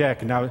on my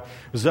deck, and I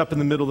was up in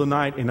the middle of the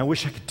night, and I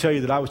wish I could tell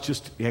you that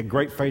I had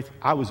great faith.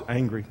 I was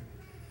angry.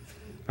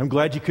 I'm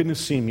glad you couldn't have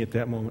seen me at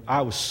that moment.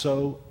 I was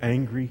so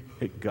angry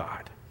at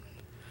God.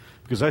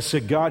 Because I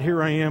said, God,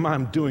 here I am.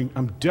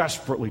 I'm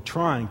desperately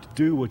trying to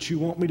do what you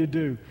want me to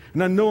do.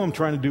 And I know I'm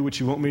trying to do what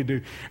you want me to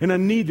do. And I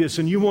need this,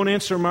 and you won't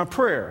answer my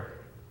prayer.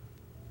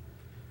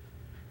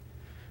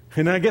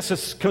 And I guess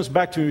this comes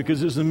back to me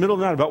because it was in the middle of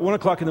the night, about 1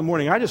 o'clock in the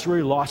morning. I just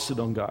really lost it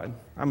on God.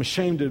 I'm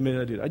ashamed to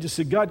admit I did. I just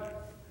said, God,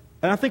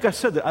 and I think I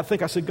said that.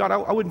 I said, God,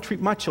 I wouldn't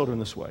treat my children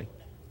this way.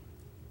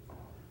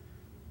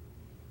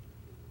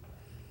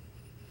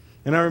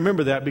 And I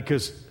remember that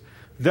because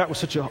that was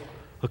such a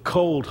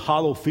cold,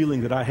 hollow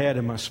feeling that I had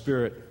in my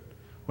spirit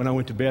when I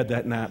went to bed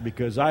that night,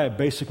 because I had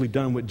basically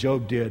done what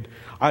Job did.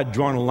 I had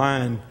drawn a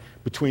line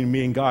between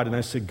me and God, and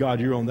I said,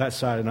 God, you're on that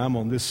side and I'm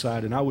on this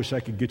side, and I wish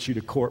I could get you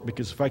to court,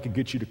 because if I could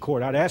get you to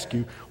court, I'd ask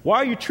you, why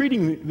are you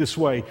treating me this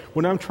way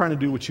when I'm trying to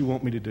do what you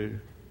want me to do?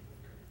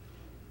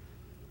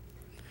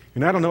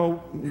 And I don't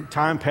know,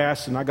 time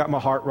passed, and I got my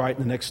heart right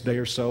in the next day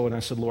or so, and I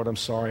said, Lord, I'm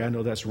sorry, I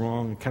know that's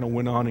wrong, and kind of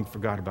went on and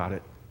forgot about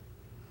it.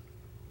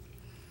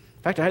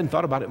 In fact, I hadn't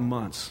thought about it in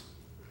months.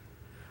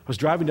 I was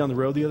driving down the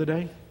road the other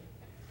day,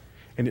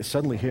 and it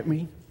suddenly hit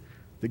me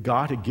that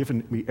God had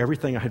given me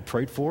everything I had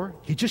prayed for.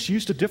 He just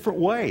used a different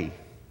way.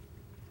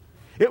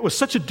 It was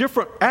such a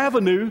different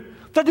avenue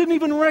that I didn't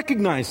even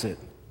recognize it.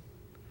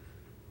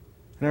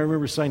 And I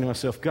remember saying to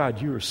myself,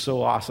 God, you are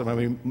so awesome. I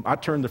mean, I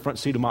turned the front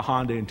seat of my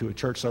Honda into a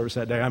church service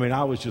that day. I mean,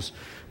 I was just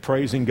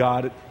praising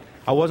God.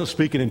 I wasn't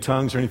speaking in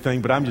tongues or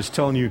anything, but I'm just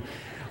telling you,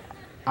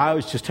 I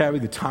was just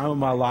having the time of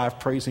my life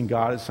praising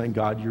God and saying,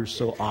 God, you're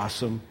so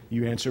awesome.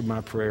 You answered my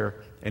prayer.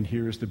 And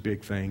here's the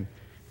big thing.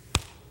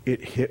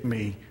 It hit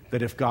me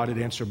that if God had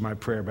answered my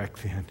prayer back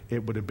then,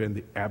 it would have been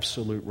the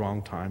absolute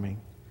wrong timing.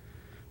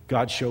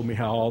 God showed me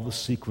how all the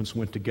sequence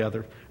went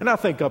together. And I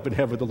think up in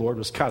heaven, the Lord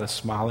was kind of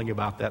smiling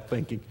about that,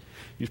 thinking,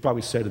 He's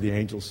probably said to the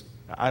angels,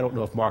 I don't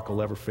know if Mark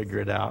will ever figure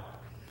it out,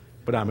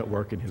 but I'm at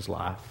work in his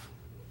life.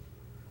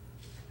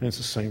 And it's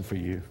the same for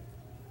you.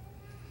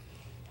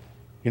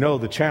 You know,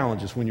 the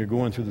challenge is when you're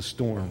going through the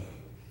storm,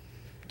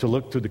 to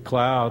look through the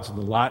clouds and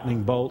the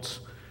lightning bolts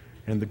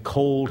and the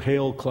cold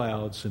hail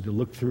clouds, and to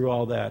look through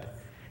all that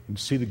and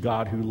see the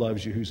God who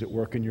loves you, who's at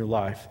work in your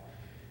life,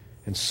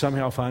 and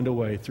somehow find a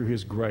way through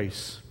His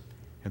grace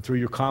and through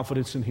your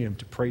confidence in Him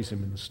to praise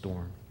Him in the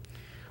storm.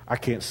 I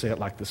can't say it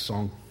like this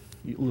song.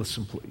 You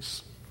listen,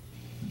 please.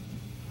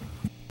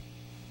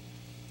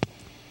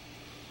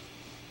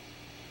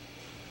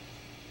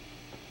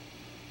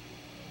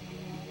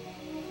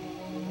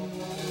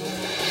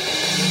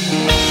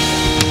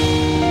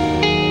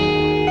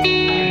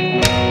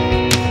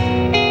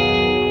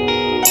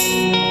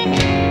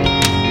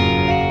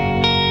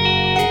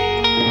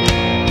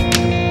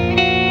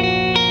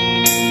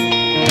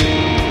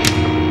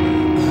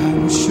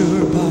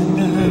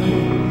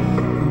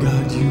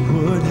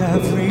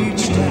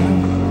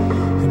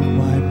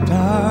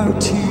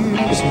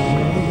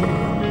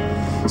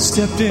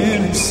 Stepped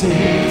in and saved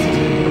the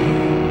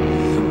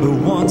day. But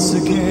once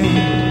again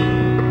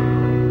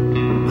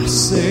I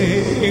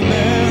say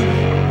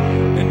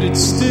amen, and it's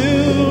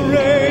still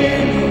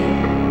raining.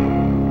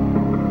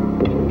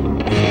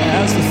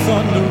 As the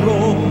thunder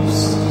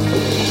rolls,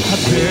 I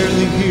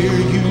barely hear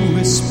you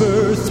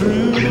whisper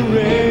through the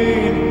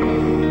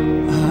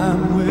rain,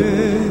 I'm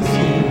with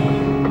you.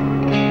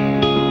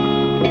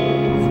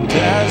 And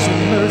as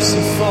your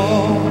mercy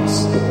falls,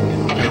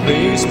 I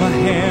raise my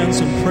hands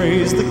and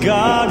praise the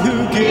God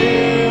who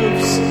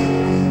gives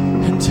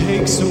and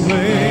takes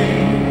away.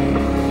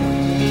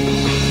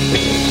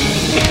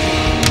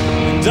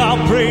 And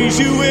I'll praise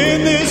you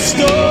in this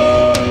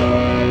storm,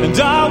 and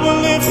I will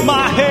lift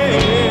my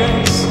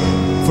hands,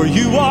 for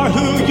you are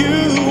who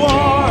you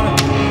are,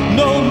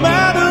 no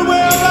matter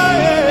where I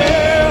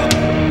am.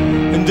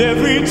 And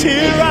every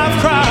tear I've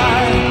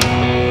cried,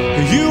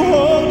 you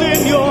hold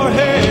in your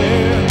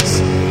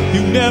hands.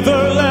 You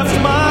never left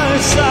my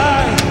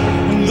side.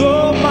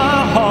 Though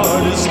my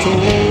heart is torn,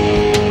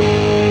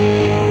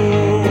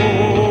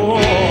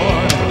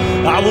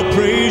 I will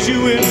praise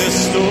you in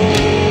this storm.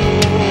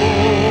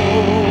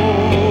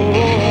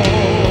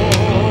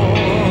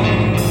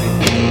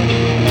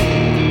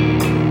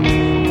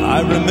 I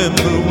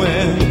remember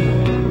when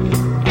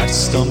I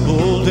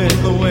stumbled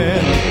in the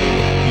wind.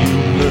 You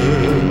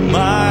heard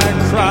my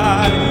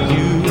cry.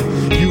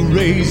 You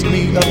raised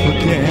me up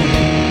again.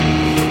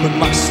 When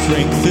my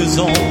strength is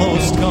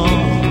almost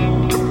gone,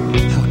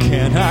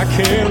 can I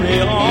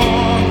carry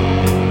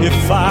on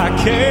if I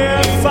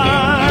can't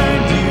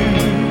find you?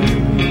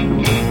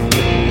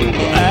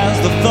 As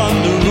the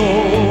thunder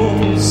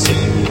rolls,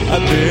 I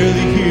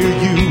barely hear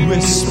you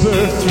whisper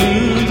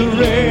through the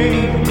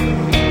rain,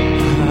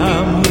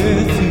 I'm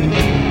with you.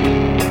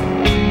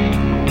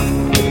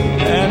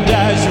 And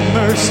as your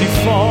mercy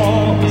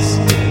falls,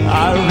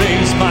 I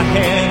raise my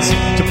hands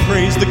to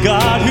praise the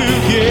God who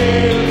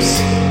gives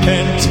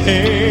and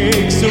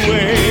takes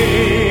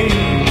away.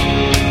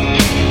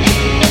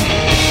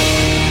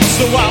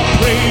 So I'll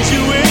praise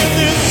you in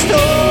this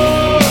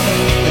storm,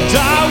 and I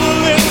will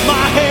lift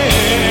my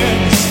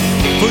hands,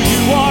 for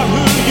you are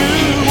who you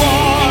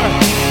are,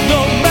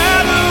 no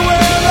matter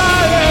where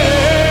I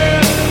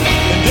am.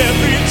 And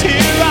every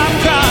tear I've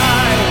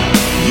cried,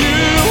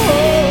 you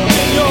hold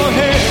in your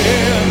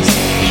hands.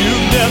 You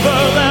never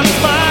left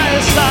my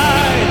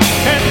side,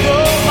 and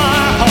though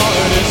my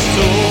heart is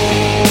torn,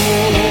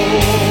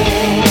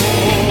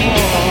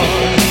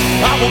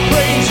 I will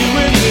praise you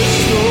in this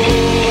storm.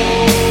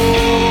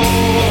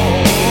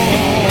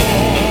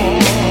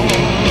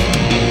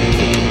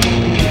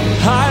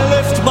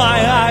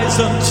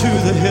 Unto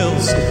the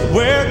hills,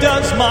 where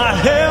does my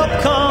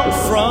help come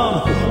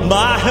from?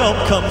 My help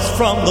comes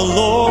from the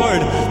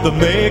Lord, the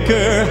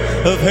maker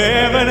of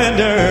heaven and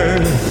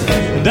earth.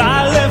 And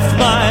I lift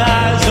my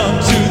eyes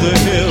unto the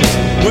hills,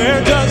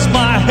 where does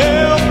my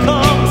help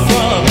come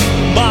from?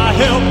 My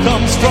help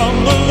comes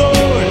from the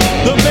Lord,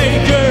 the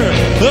maker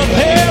of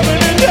heaven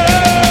and earth.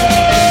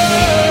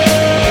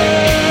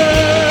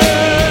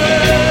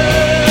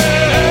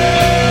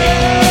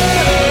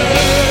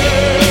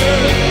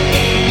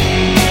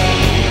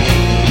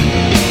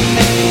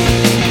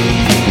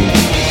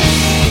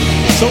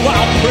 So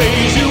I'll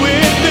praise you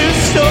in this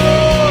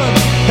storm,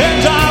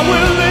 and I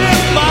will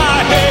lift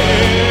my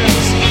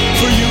hands,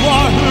 for you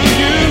are who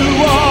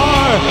you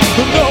are,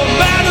 no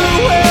matter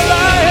where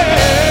I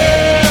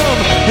am.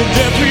 And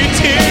every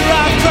tear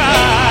I've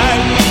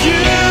cried,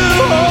 you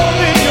hold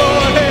in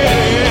your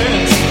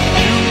hands.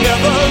 You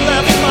never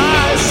left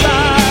my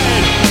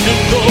side,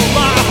 and though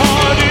my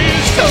heart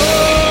is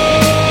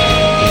torn,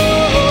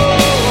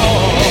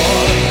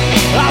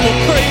 I will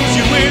praise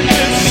you in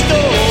this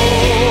storm.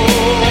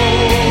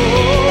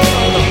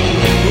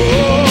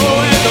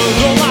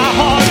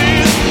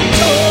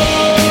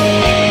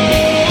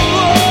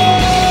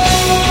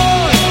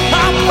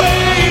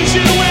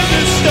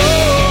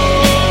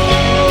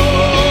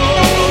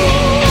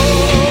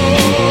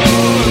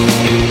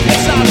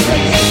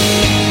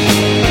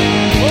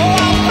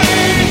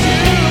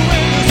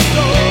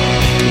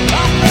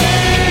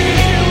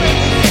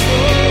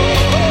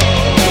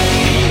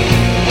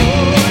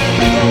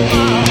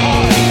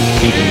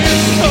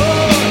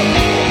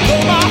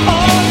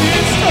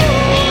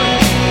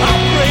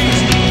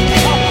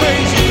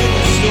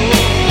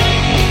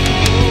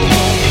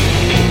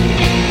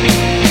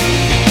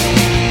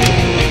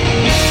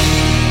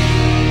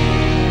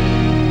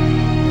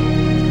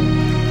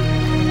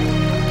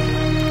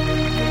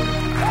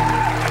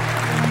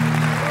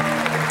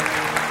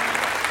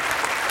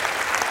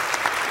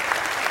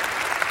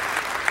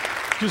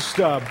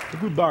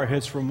 if we bow our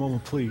heads for a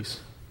moment, please.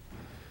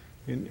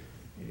 And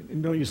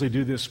don't usually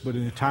do this, but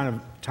in a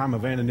time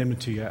of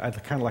anonymity,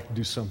 I'd kind of like to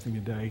do something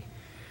today.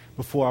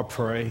 Before I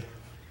pray,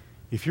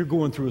 if you're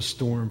going through a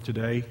storm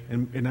today,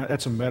 and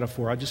that's a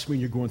metaphor, I just mean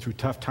you're going through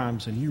tough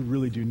times and you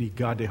really do need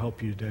God to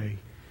help you today,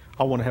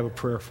 I want to have a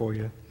prayer for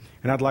you.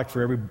 And I'd like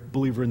for every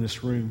believer in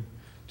this room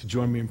to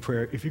join me in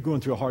prayer. If you're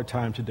going through a hard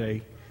time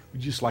today,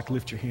 would you just like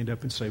lift your hand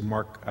up and say,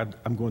 Mark,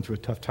 I'm going through a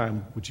tough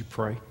time. Would you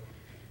pray,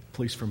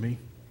 please, for me?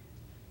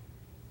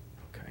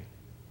 Okay.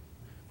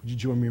 Would you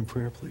join me in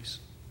prayer, please?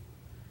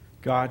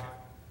 God,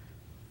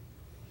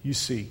 you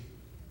see.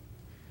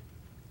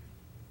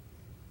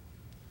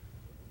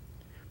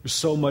 There's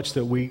so much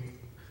that we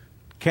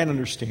can't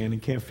understand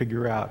and can't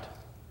figure out.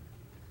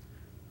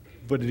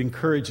 But it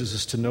encourages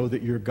us to know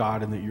that you're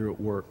God and that you're at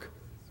work.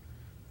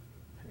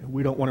 And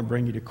we don't want to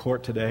bring you to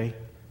court today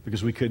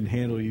because we couldn't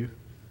handle you.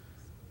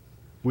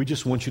 We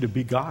just want you to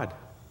be God.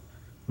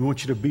 We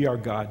want you to be our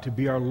God, to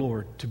be our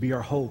Lord, to be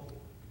our hope.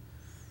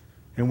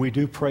 And we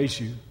do praise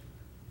you.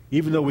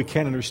 Even though we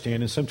can't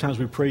understand, and sometimes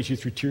we praise you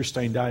through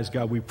tear-stained eyes,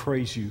 God, we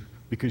praise you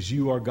because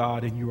you are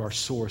God and you are our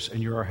source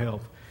and you're our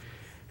help.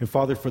 And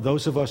Father, for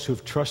those of us who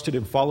have trusted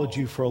and followed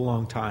you for a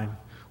long time,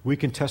 we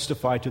can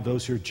testify to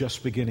those who are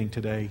just beginning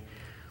today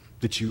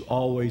that you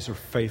always are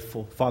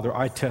faithful. Father,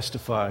 I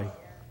testify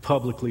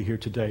publicly here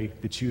today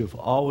that you have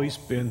always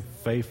been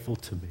faithful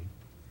to me.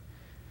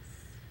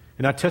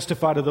 And I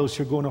testify to those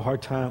who are going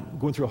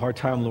through a hard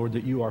time, Lord,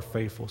 that you are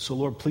faithful. So,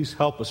 Lord, please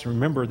help us.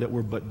 Remember that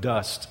we're but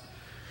dust,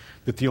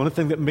 that the only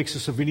thing that makes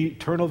us of any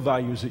eternal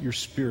value is that your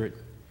Spirit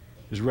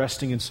is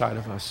resting inside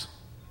of us.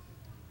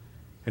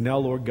 And now,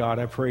 Lord God,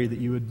 I pray that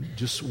you would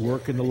just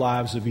work in the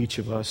lives of each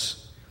of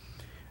us.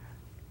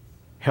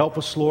 Help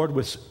us, Lord,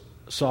 with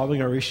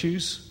solving our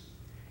issues.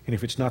 And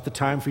if it's not the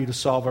time for you to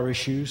solve our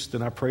issues,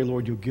 then I pray,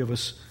 Lord, you'll give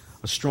us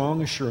a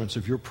strong assurance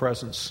of your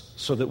presence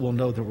so that we'll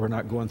know that we're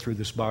not going through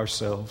this by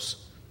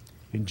ourselves.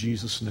 In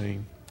Jesus'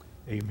 name,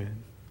 amen.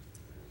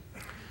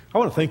 I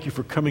want to thank you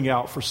for coming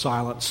out for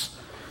Silence.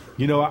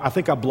 You know, I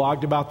think I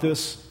blogged about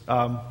this.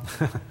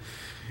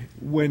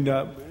 When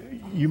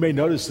you may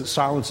notice that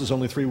Silence is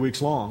only 3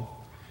 weeks long.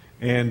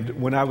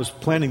 And when I was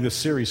planning this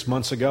series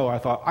months ago, I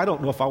thought, I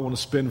don't know if I want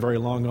to spend very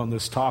long on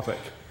this topic.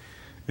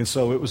 And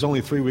so it was only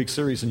a 3-week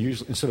series and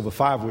usually, instead of a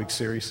 5-week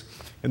series.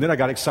 And then I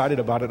got excited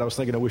about it. I was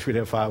thinking, I wish we'd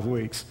have 5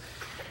 weeks.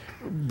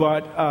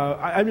 But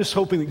I'm just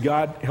hoping that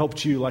God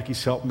helped you like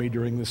he's helped me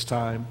during this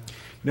time.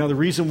 Now, the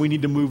reason we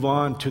need to move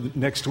on to the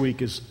next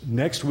week is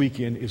next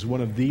weekend is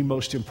one of the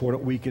most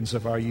important weekends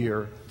of our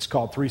year. It's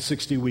called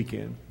 360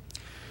 Weekend.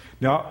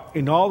 Now,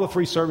 in all the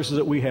 3 services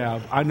that we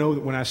have, I know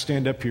that when I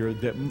stand up here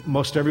that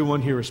most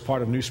everyone here is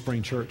part of New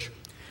Spring Church.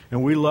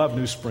 And we love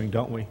New Spring,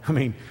 don't we? I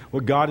mean,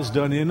 what God has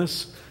done in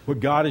us, what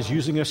God is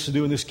using us to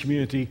do in this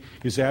community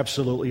is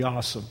absolutely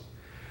awesome.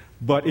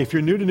 But if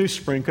you're new to New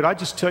Spring, could I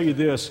just tell you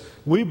this?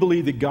 We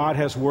believe that God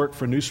has work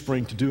for New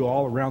Spring to do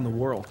all around the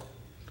world.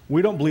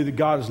 We don't believe that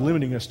God is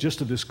limiting us just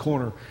to this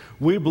corner.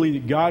 We believe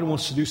that God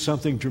wants to do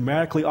something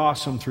dramatically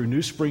awesome through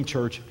New Spring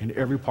Church in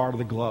every part of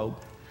the globe.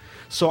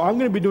 So I'm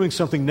going to be doing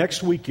something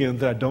next weekend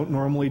that I don't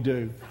normally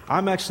do.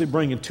 I'm actually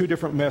bringing 2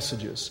 different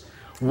messages.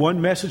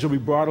 One message will be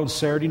brought on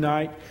Saturday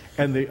night,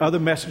 and the other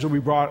message will be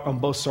brought on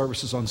both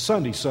services on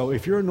Sunday. So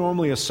if you're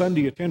normally a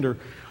Sunday attender,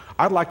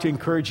 I'd like to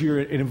encourage you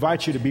and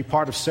invite you to be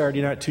part of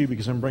Saturday night too,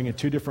 because I'm bringing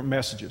 2 different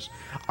messages.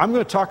 I'm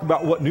going to talk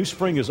about what New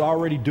Spring is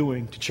already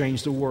doing to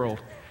change the world.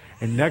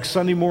 And next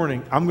Sunday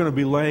morning, I'm going to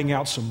be laying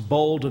out some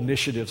bold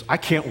initiatives. I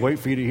can't wait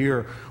for you to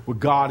hear what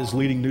God is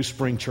leading New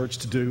Spring Church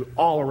to do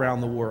all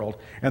around the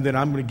world. And then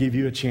I'm going to give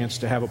you a chance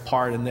to have a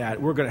part in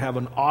that. We're going to have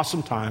an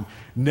awesome time.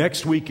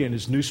 Next weekend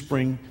is New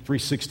Spring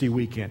 360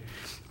 Weekend.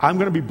 I'm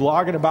going to be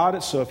blogging about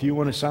it, so if you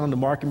want to sign on to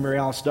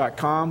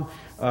markandmaryalice.com,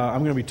 I'm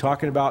going to be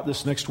talking about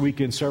this next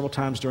weekend several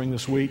times during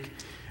this week.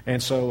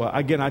 And so,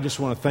 again, I just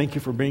want to thank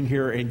you for being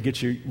here and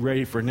get you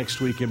ready for next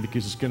weekend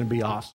because it's going to be awesome.